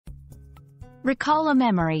Recall a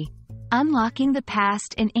memory. Unlocking the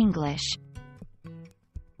past in English.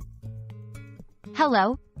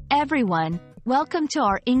 Hello, everyone. Welcome to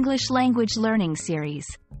our English language learning series.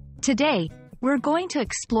 Today, we're going to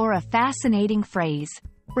explore a fascinating phrase,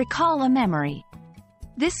 recall a memory.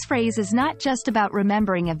 This phrase is not just about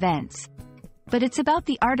remembering events, but it's about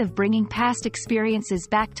the art of bringing past experiences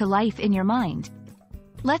back to life in your mind.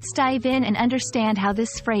 Let's dive in and understand how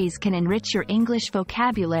this phrase can enrich your English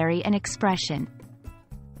vocabulary and expression.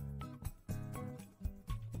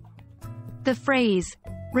 The phrase,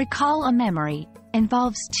 recall a memory,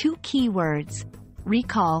 involves two key words,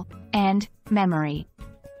 recall and memory.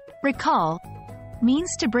 Recall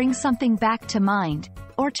means to bring something back to mind,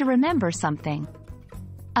 or to remember something.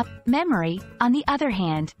 A memory, on the other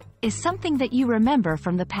hand, is something that you remember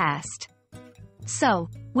from the past. So,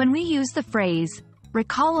 when we use the phrase,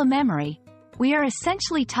 recall a memory, we are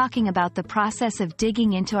essentially talking about the process of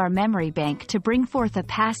digging into our memory bank to bring forth a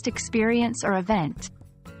past experience or event.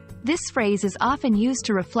 This phrase is often used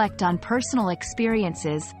to reflect on personal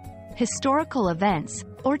experiences, historical events,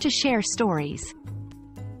 or to share stories.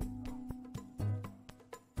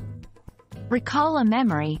 Recall a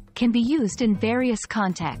memory can be used in various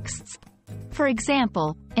contexts. For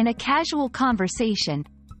example, in a casual conversation,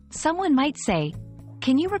 someone might say,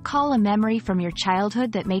 "Can you recall a memory from your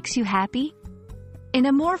childhood that makes you happy?" In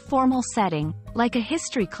a more formal setting, like a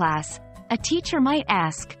history class, a teacher might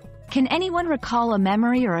ask, "Can anyone recall a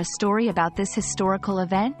memory or a story about this historical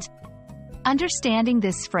event?" Understanding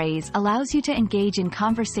this phrase allows you to engage in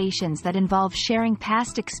conversations that involve sharing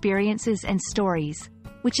past experiences and stories,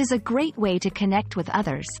 which is a great way to connect with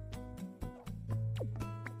others.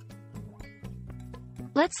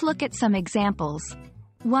 Let's look at some examples.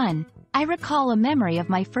 1. I recall a memory of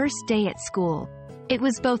my first day at school. It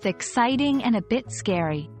was both exciting and a bit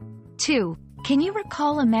scary. 2. Can you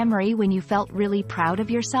recall a memory when you felt really proud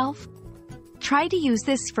of yourself? Try to use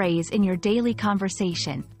this phrase in your daily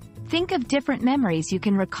conversation. Think of different memories you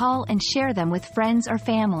can recall and share them with friends or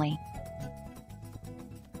family.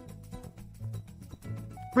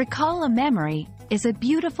 Recall a memory is a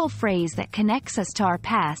beautiful phrase that connects us to our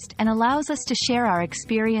past and allows us to share our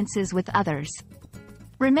experiences with others.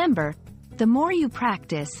 Remember, the more you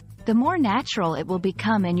practice, the more natural it will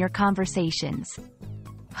become in your conversations.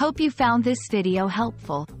 Hope you found this video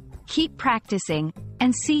helpful. Keep practicing,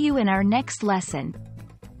 and see you in our next lesson.